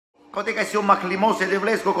Kote că se maclimose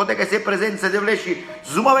Devlesco, kote că se prezență Devleski,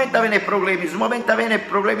 zumamente avene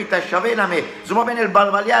problemi ta shavename, zumamente il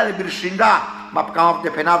balvaliale birshinda, ma cam de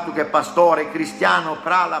penaltu che pastore cristiano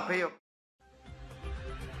prala peo.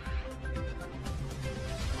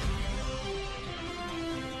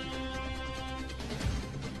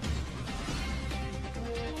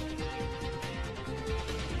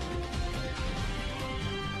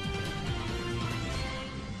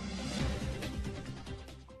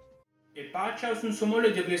 Pacea sunt somole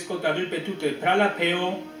Devlesko Davit pe tute prala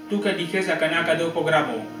peo Tuke di chiesa canaca do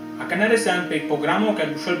Programo. A canare san pe Programo ca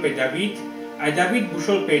bușol pe Davit, ai Davit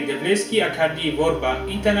bușol pe Devleski Akardi Vorba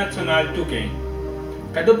internațional Tuke.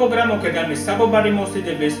 Ca do Programo că dame sabo barimos de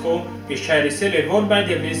Devlesko pe șairesele Vorba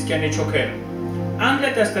Devleski ane choker.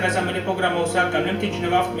 Anglet astăzi mele Programo sa cam nemte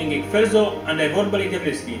cineva mingek ferzo andai Vorba le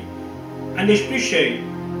Devleski. Ande sprișei.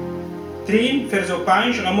 Trin ferzo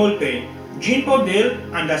panj ramol pe Gin podel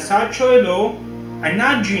anda sacho elo, ai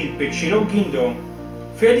na gin pe ciro gindo.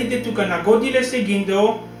 Fedi de tu na godile se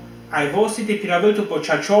gindo, ai vosi de piravel tu po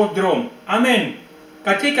chacho drom. Amen.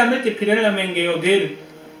 Ca te camel te pirela menge odel,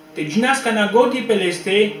 te ginas na godi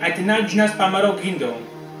peleste, ai te na ginas pa maro gindo.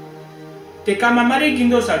 Te cam mare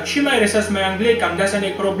gindo sa ci mai resas mai angle cam dasa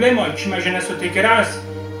ne problemo, ci mai jena so te keras.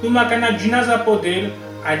 Numa na ginaza podel,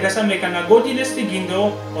 ai dasa me na godile ste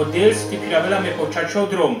gindo, odel te piravela me po chacho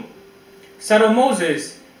drom. Saro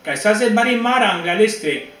Moses, ca să se bari mara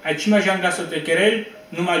anglaleste, ai cima jangla sotekerel,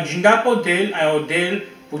 numai ginda podel, ai odel,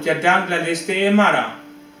 putea de anglaleste e mara.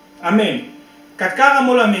 Amen. Catkara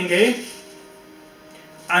mola menge,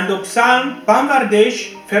 ando psalm, pamvardeș,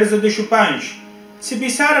 ferzo de șupanș. Si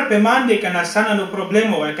bisar pe mande ca nasana no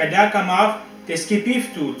problemo, ai cadea camav, te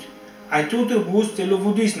skipif tut, ai tutur bus te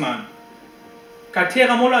lovudisman.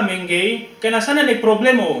 Catkara mola menge, ca nasana ne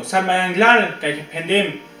problemo, sar mai anglal, ca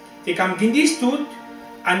pendem, te cam gândis tot,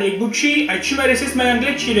 ane buci, ai ci mai reses mai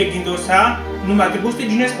anglecile gândosa, numai trebuie să te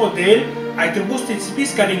gines podel, ai trebuie să te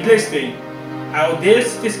spis care engleste. Ai odel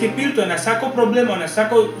să te schepil tu, na saco problemă, na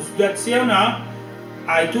saco situaționa,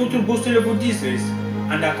 ai tu trebuie să le vudizes.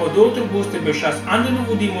 Anda că două trebuie să te beșas, ande nu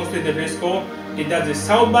vudimos te Devlesko, te daze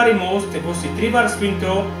sau barimos, te poți trivar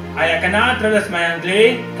spinto, ai acana tradas mai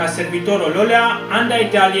angle, ca Servitoro Lolia, anda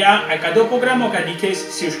Italia, ai ca do Programo ca dices,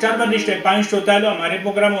 si ustarba niște pani totalo amare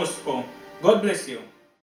Programosco. God bless you.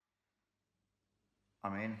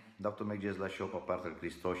 Amen. Dapto megges la show pa partel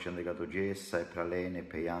Christos și legato ges, sai pralene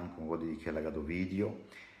pe Ian con godi di che legato video.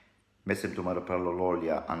 Mesem tu maro pralo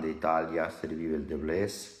Lolia ande Italia, se rivive il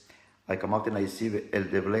Devles. Ai camate na isive el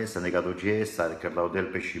Devles ande legato ges, ai che laudel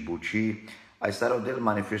pe shibuci. Ai stare odel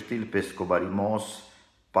manifestil pe scobarimos,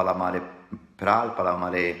 palamare pral,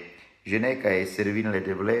 palamare geneca e servinele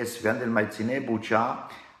Devles, viandel mai ține bucea,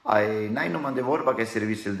 ai n-ai numai de vorba că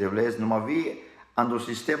servise el Devles, numai vi ando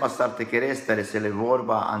sistema starte cherestere se le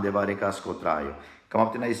vorba ande vare casco traio. Cam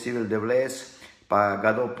aptena isive el Devles, pa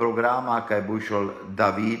gado programa ca e bușol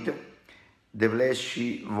D.A.V.I.T,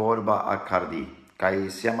 Devleski Vorba Akardi, ca e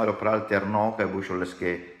siamaro pral terno, ca e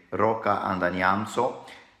bușolesche Roka andaniamso,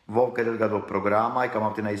 vov că gado programa, cam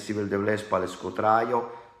aptena isive el Devles pa le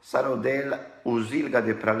scotraio, saro del uzilga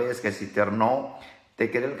de prales ca si terno, te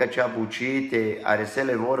querel ca cea buci, te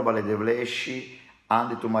aresele vorba le Devleski,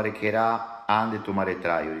 ande tu mare chera, ande tu mare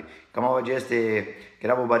traiuri. Cam ava geste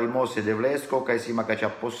cheravo barimose Devlesko, ca sima ca cea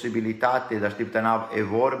posibilitate da știptanav e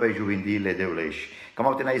vorbe juvindile Devleski. Cam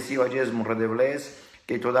ava tena isiva gest munra Devles,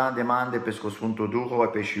 che to dan demande pe Sfântul Duhul,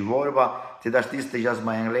 pe și vorba, te da știți te jas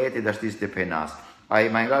mai angle, te da știți te penas. Ai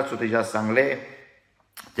mai angal te jas angle,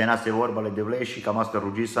 te nase vorba le Devleski, cam asta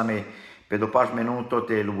rugisame pe dopaș minuto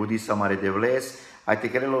te lubudisa mare Devles, ai te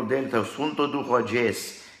crelo delta Sfântul Duhul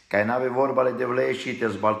ges, ca nave vorba le Devleski, te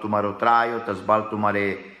zbaltu mare o traio, te zbaltu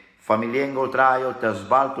mare familiengo traio, te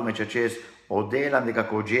zbaltu me ceces odela de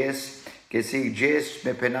caco ges, che si ges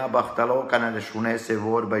me pena bahtalo ca ne șunese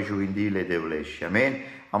vorba juvindile Devleski. Amen.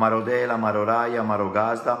 Amarodela, amaroraia,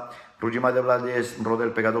 amarogazda, rugima de vlades, rodel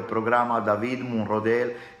pegado programa, David, mun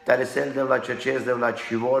rodel, taresel de la ceces, de la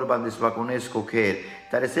ci vorba, de svacunesco cher,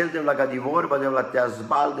 taresel de la gadi vorba, de la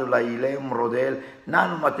teazbal, de la ilem rodel,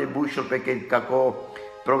 nanu mate bușul pe che caco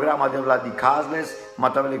programa de la dicazles,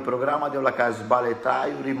 matavele programa de la cazbale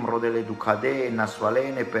taiurim, rodele ducade,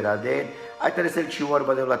 nasualene, peraden, ai taresel ci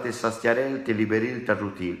vorba de la te sastiarel, te liberil, te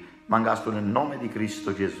ajutil. Mangastul în nome di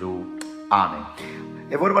Cristo Gesù. Amen.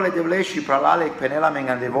 E vorba le Devleski pralale penela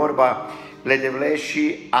mengan de vorba le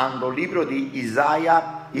Devleski ando libro di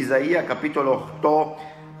Isaia capitolo 8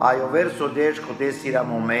 ai o verso 10 cotesira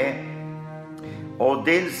mome o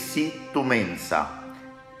del si tu mensa.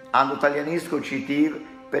 Ando italianisco citiv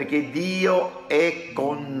perché Dio è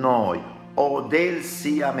con noi. o del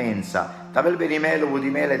sia mensa. Tavel benimelo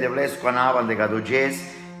budimele Devleski anavan de gado jes,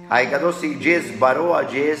 ai gado si jes baro a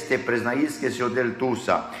jes te preznaiske si o del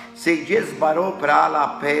tusa. Se jes baro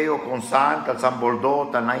prala peo con santa San Boldo,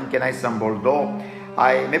 tanainke nai San Boldo,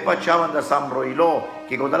 ai me pachavan da San Broilo,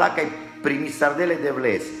 che godala kai primisardele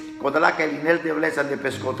Devles, godala kai linel Devles ande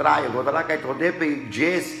pescotraio, godala kai todepe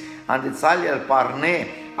jes ande țali al parne,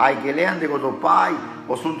 ai gelean de godopai,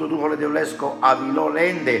 o sunto duhole Devlesko avilo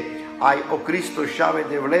lende, ai o Cristo șave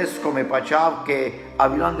Devlesko me paceav che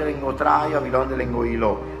avilon de lengotraio, avilon de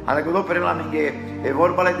lengoilo. Ande godo per la minghe e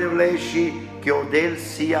vorbale Devleski che o del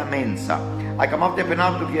sia mensa. Ai camapte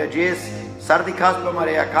penaltu che ages sardi caspo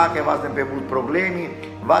marea ca che vas de pe but problemi,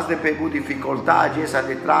 vas de pe but dificoltà, ages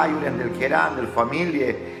ande traiuri, ande el cheran, del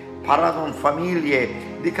familie, paradon familie,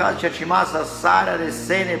 di calcia cimasa sara de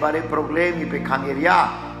sene bare problemi pe canieria,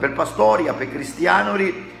 per pastoria, pe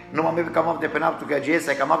cristianuri, nu mă cam de penaptu că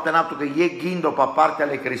agesa, cam penaptu că e gindo pa parte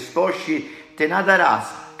ale Cristoși, te nadaras,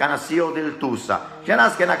 ca nasio del tusa. Ja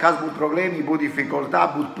nas că na caz but problemi, but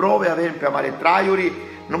dificoltà, but prove avem pe amare traiuri,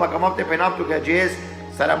 nu mă cam de penaptu că ages,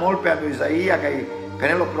 sarà mult pe anu Isaia, că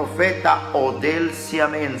penelo profeta o del sia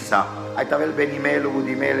mensa. Ai tavel benimelu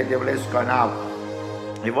budimele Devleski anav.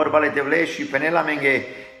 E vorbale Devleski penela menge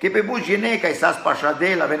che pe but gene ca sas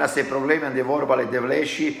pașadel avena se probleme de vorbale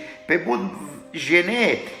Devleski, pe but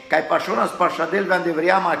gene ca pașona pașadel van de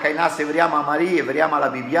vriama ca nase vriama Marie, vriama la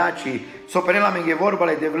Bibiaci, so penela menge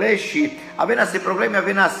vorbale Devleski, avena se probleme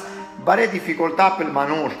avena bare dificoltà pel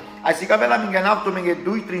manuș. Ai si că avea la minghe naftu minghe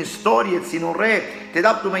dui trin storie țin re, te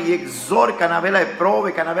daptu minghe exor ca n'avea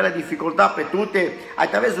prove, ca n'avea dificoltà pe tute, ai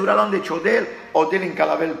te avea zuralon de ciodel, o del in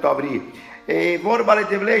calavel tu avri. E vorbale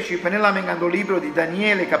Devleski penela mengando libro di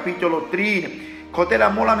Daniele capitolo 3, cotela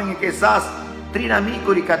mola minghe che sas trin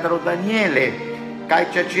amicuri cataro Daniele, ca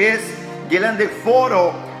ceaces ghelan de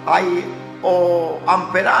foro ai o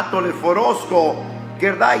amperato le forosco,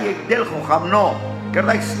 gerdai del Johamno,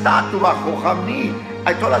 gerdai statua Johamni,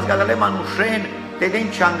 ai tolas gadale manushen te den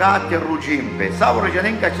changate rugimpe. Sau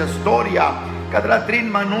rejanenca cea storia cadra trin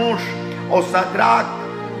manush o Sadrach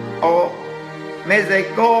o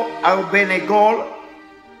Mezeco au Benegol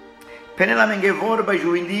penela menge vorba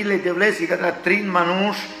juindile Devleski cadra trin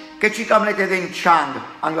manush che ci camlete den chang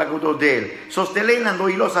angla gododel sostellena ndo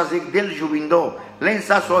ilosa del jubindo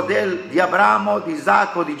lensa so del di Abramo, di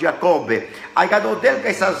Isacco, di Giacobbe. Ai gadodel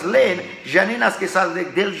che sas len, janenas che sas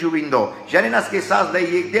del jubindo, janenas che sas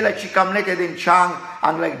de la cicamlete den chang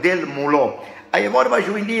angla del mulo. Ai vorba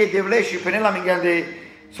juindie Devleski penela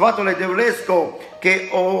mingande sfatole Devlesko che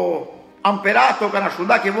o amperato ca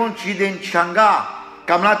nasciuda che von ci den changa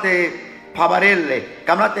camlate pavarelle,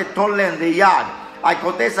 camlate tollen de iad. Ai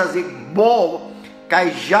cotesa zic bo,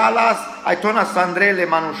 cai jalas, ai tona sandrele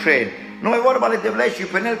manushen. Nu e vorba le Devleski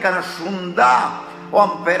penel ca nasciunda o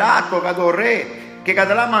amperato ca do re, che ca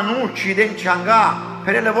de la manucci den changa,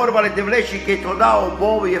 penele vorba le Devleski che to da o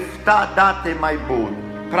bo efta date mai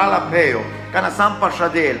bun. Pralapeo, ca na san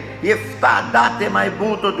pașadel, efta date mai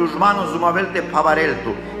buto dușmano zumavel de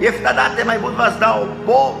pavareltu, efta date mai but vas da o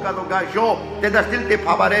bo ca do gajo, te da stil de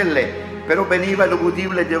pavarelle. Però veniva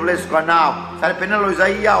l'ugudible Devleski anav, sare penelo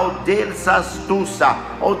Isaia o del sastusa,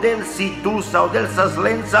 o del situsa, o del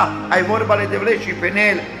saslensa, ai vorba le Devleski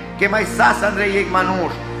penel, che mai sas Andrei eg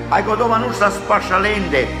manuș, ai godo manuș sas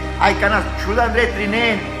pașalende, ai cana ciuda Andrei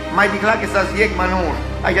trinen, mai dicla che sas eg manuș,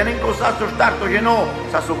 ai janenco saso starto geno,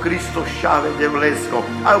 saso Cristo șave Devlesko,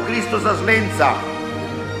 ai o Cristo saslensa,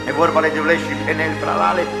 e vorba le Devleski penel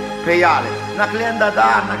pralale, peiale, na cleanda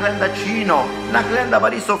dar, na cleanda cino, na cleanda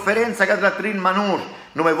vari sofferenza che la trin manuș,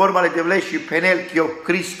 nume vorba le Devleski penel che o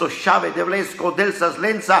Cristo șave Devlesko del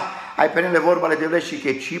saslensa, ai penele vorba le Devleski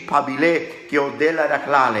che ci pabile che o del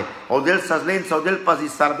raclale, o del saslensa, o del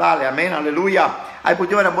pasisardale, amen, alleluia, ai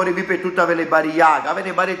poteva raborivi per tutta avere bariaga,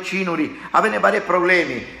 avere bare cinuri, avere bare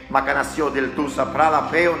problemi, ma canasio del tusa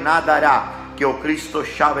pralapeo nadara, che o Cristo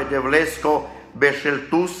șave Devlesko beșel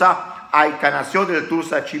tusa, ai canasio del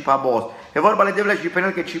tusa cipabos. E vorba le Devleski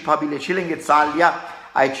penel che cipabile cile nghețalia,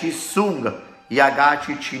 ai ci sung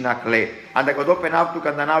iagaci cinacle. Anda godo penaptu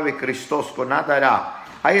candanave Christos conadara.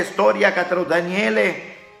 Ai istoria catro Daniele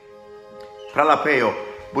pralapeo.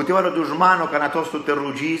 Butivaro dușmano canatostu te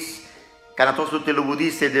rugis, canatostu te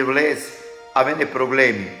lubudise Devles, avene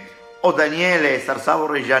problemi. O Daniele sarsavo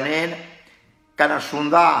rejanen,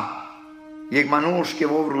 canasunda, ieg manuș che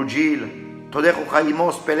vov rugil, todeho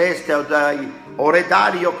haimos peleste o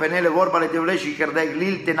redario penele vorba le Devleski că dai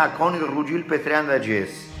glilte na conil rugil pe treanda ges.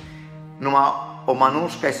 Numai o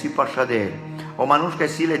manușca e si pașadel, o manușca e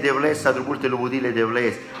si le devles, a drubulte lubudile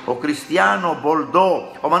devles, o cristiano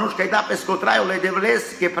boldo, o manușca e da pe scotraio le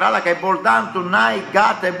devles, che prala ca e boldantu n-ai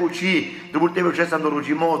gata e buci, drubulte vecesa do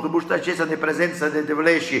rugimos, drubulte acesa de prezența de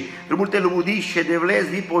devleși, drubulte lubudisce devles,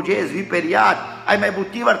 vi pogez, vi periat, ai mai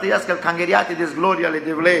butiv arteiască cangheriate de zgloria le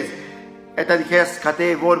devles, et adiches ca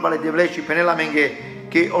te vorba le devleși penela menghe,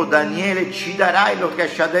 che o Daniele ci darai lo che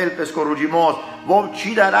asciadel pe scorugimos, vov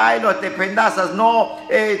ci darai lo te pendasas no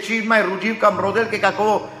e ci mai rugiv cam rodel che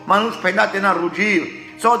caco manuș pendate na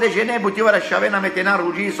rugiv. So de gene butiva rasciavena mete na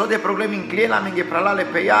rugiv, so de problemi in cliela menghe pralale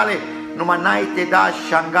peiale, numai n-ai te da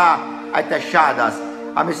shanga, ai te asciadas.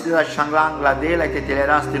 Amesti da shanglang la dela e te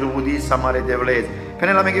teleraste lubudisa mare devlez.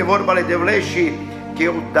 Penela menghe vorba le devleși che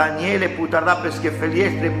o Daniele putarda pesche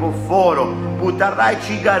feliestre po foro, putarda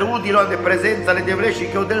ci garudilo de prezența le devleși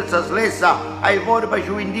che o del saslesa, ai vorba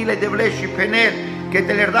juindile devleși penel, che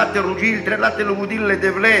te lerdate rugil, trelate lubudile le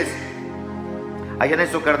devles. Ai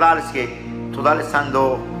anesso cardalske, todale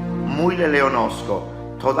sando muile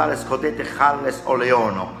leonosco, todale scodete halles o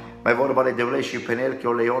leono, mai vorba le devleși penel che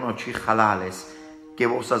o leono ci halales, che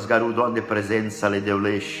vosas garudo de prezența le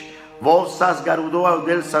devleși. Vos sas garudoa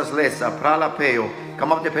del saslesa, prala peo,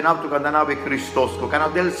 cam avete penautu candanave Cristosco, cana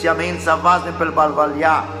del siamenza vazne pel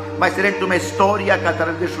balvalia, mai serentume storia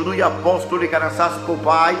catare de shudui apostoli cana sas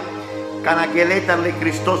popai, cana geletar le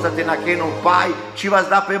Cristosa tenacheno pai, ci vas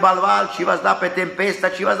da pe balval, ci vas da pe tempesta,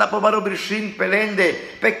 ci vas da pe barobrishin pelende,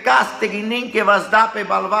 pe caste ghinin che vas da pe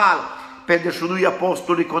balval, pe de shudui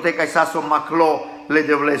apostoli cote ca saso maclo, le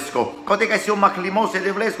devlesco, cote che sia un maclimose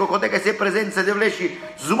devlesco, cote che sia presenza devlesci,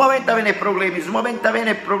 zumaventa vene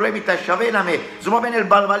problemi tasciavename, zumavene il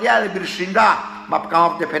balvaliale birscinda, ma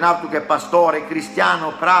camavte penavtu che pastore,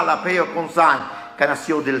 cristiano, prala, peo, consan,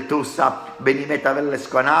 canasio del tussa, benimeta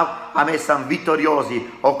vellesco anav, a me san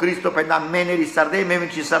vittoriosi, o Cristo pendam meneri sardeme,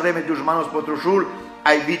 vinci sardeme dușmanos potrușul,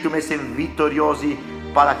 ai vitume sem vittoriosi,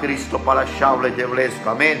 pala Cristo, pala șaule devlesco,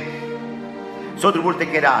 amen. So trubulte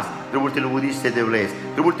cheras, trubulte lubudiste devles,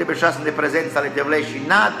 trubulte beșasă de prezența le devleși,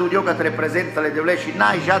 na durio către prezența le devleși,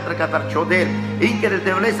 na jatră catar ciodel, inche de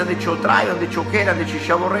devles ande ciotrai, ande ciochere, ande ci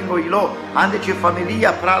șavorengo ilo, ande ce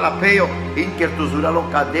familia prala peo, inche tu zuralo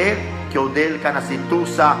cadel, chiodel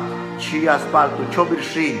canasitusa, ci asfaltu, cio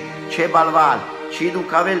birșin, ce balval, ci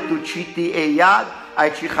ducavel tu citi e iad,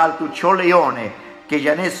 ai ci haltu cio leone, che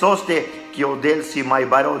già ne soste, chiodel si mai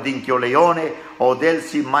baro din chio leone, o del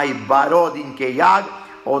si mai baro din che iag,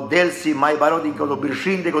 o del si mai baro din che o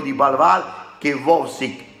birșinde, di balval, che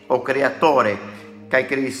vosic, o creatore, che ai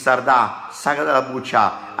crei sarda, saga della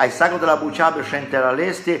buccia, ai sago della buccia bescente la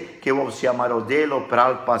leste, che vosi amarodelo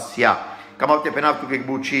pral passia. Cam avete penatu che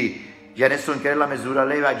buci, già ne sono che la misura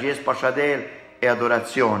leva, ges pasciadel e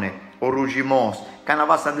adorazione, o rugimos,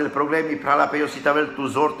 canavasa del problemi, prala pe iositavel tu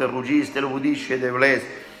zorte, rugiste, lubudisce, devles,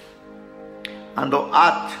 ando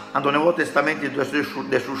Nevo Testamenti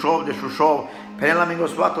de Șușov, pe la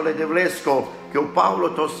mingosvato le devlesco, che o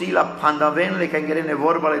Paolo tosila pandavenle ca ingerene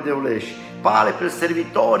vorba le devleși, pale pel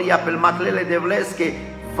servitoria, pel matlele devlesche,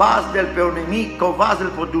 vas del pe un nemico, vas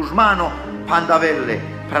del po dușmano, pandavelle,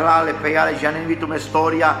 pralale pe ale già ne invitume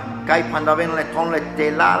storia, ca i pandavenle tonle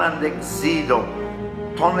telalan de xido,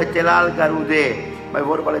 tonle telal garude, mai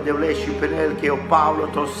vorba le devleși pe el che o Paolo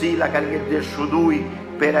tosila ca ingere de șudui,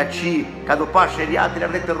 per aci, ca după așeria, te le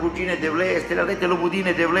arăte rugine de vles, te le arăte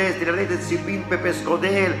lubudine de vles, te le arăte țipin pe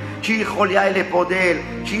pescodel, ci holiaile podel,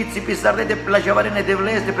 ci țipi să arăte plajavarene de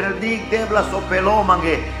vles, de per dic devla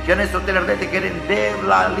sopelomanghe, și anesto te le arăte che ren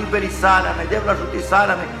devla liberi sarame, devla juti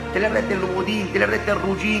sarame, te le arăte lubudin, te le arăte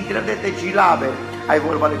rugin, te le arăte gilabe, ai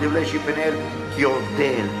vorba de vles și pe el,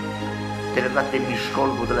 chiodel, te le arăte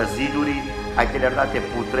mișcolgu de la ziduri, ai te le arăte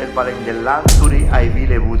putrel palen de lanțuri, ai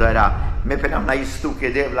vile budara. Me penam na istu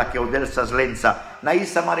che devla che o del saslenza, na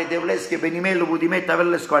isa mare devles che benimelu budimeta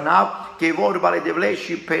vellesco anav, che vorba le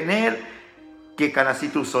devleși penel, che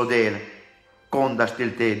canasitu sodel, conda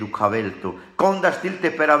stilte ducaveltu, conda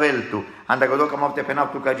stilte peraveltu, anda godoca mavte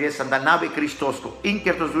penaptu ca ges, anda nave Cristosco,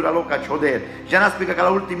 incherto zura loca ciodel, già naspica ca la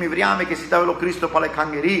ultimi vriame che si tavelo Cristo pale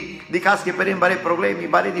cangheri, di casche per imbare problemi,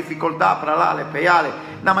 bare difficoltà, pralale, peiale,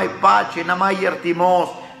 na mai pace, na mai iertimos,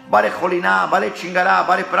 bare holina, bare cingara,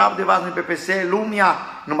 bare pravde vazni pe pese, lumia,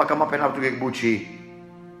 numai că mă penau tu că buci.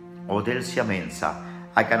 O del siamenza,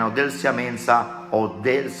 ai cana o del siamenza, o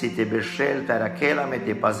del si te bescelta, era chelame,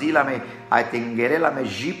 te pazilame, ai te ingherelame,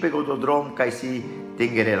 jipe gododrom, ca si te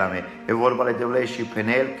ingherelame. E vorba le devleși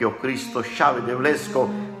penel, che o Cristo șave devlesco,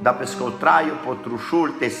 da pe scotraio potrușul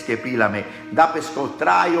te schepilame, da pe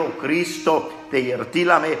scotraio Cristo te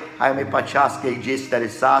iertilame, ai me pacească e gestare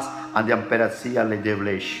sas, andiam perazia le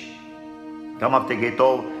devleși. Camapte che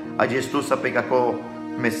to a Gesù sapeva co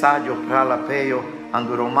messaggio pra la peo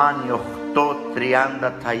andu Romani 8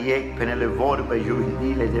 trianda Kwiek penele vorba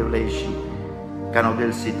juindile Devleski cano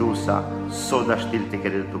del situsa soda stilte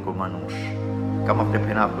che del tu comanush camapte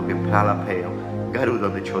penapto che pra la peo garudo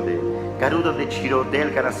de chodel garudo de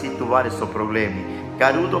chirodel cara situare so problemi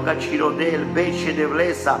garudo ca chirodel beche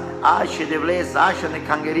devlesa asce ne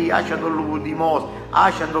kangeri asce do lubudimos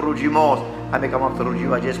asce do rugimos ame camapte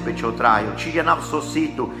rugiva jespe chotraio ci yanap so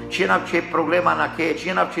situ ci yanap c'è problema na che ci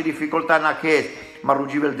yanap c'è difficoltà na che ma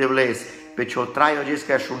rugiva il devles pe chotraio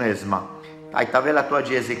jesca shunesma ai tavela tua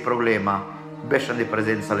jesic problema Beșan de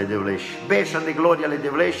prezența ale Devleski, beșan de gloria ale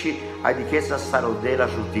Devleski, ai di chiesa sarodela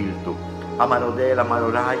jutiltu, amarodela,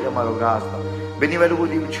 maroraia, marogasta. Veniva lui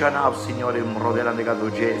di Ucianav, Signore, un rodela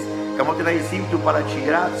negato ges, ca mote la esimtu para ci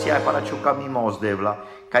grazia e para ciu camimos devla,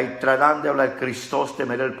 ca i tranandevla il Christos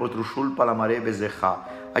temerel potrușul pa la marebe zeha.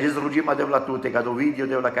 Acest rugima devla tute, ca do video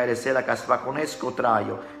devla ca resela ca svaconesco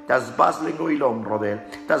traio, te zbas lengo ilom rodel,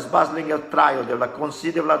 te zbas lengo traio devla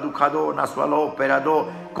considevla ducado na sua opera do,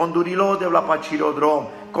 condurilo devla pacirodrom,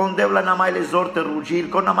 con devla na mai le sorte rugil,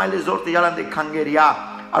 con na mai le sorte jalan de cangeria,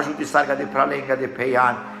 ajuti sarga de pralenga de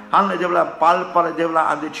peian, anle devla palpale devla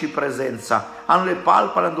ande ci presenza, anle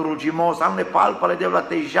palpale andu rugimos, anle palpale devla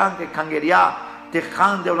te janche cangeria, te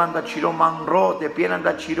han devla anda ciro manro, te piena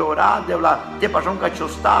anda ciro rad, devla te pașonca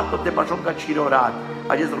ciostato, te pașonca ciro rad.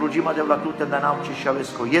 Acest rugima devla tute danau ci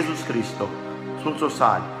șavesco, Iesus Cristo, sunt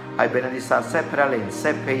sosari, ai benedisar se prealen,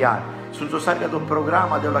 se peian, sunt sosari ca do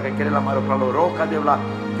programa devla che la maro pralo Roka devla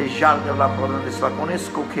te jal devla prodan de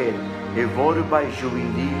svaconesco che e vorba e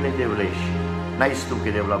juindile Devleski. Nais tu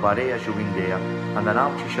che devla barea juindea,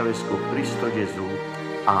 andanau ci șavesco Cristo Gesù.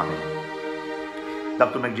 Amen. Dar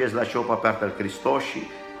tu mergeți la șopa aperta al Cristoși,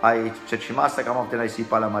 ai cercimasa cam obtenai si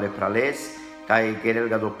pala mare prales, ca ai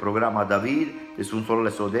querelga do programa D.A.V.I.T, te sunt solo le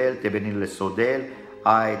sodel, te venir le sodel,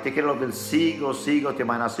 ai te querelo del sigo, te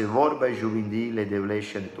manase vorba e juvindile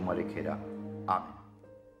Devleski de tu mare chera. Amen.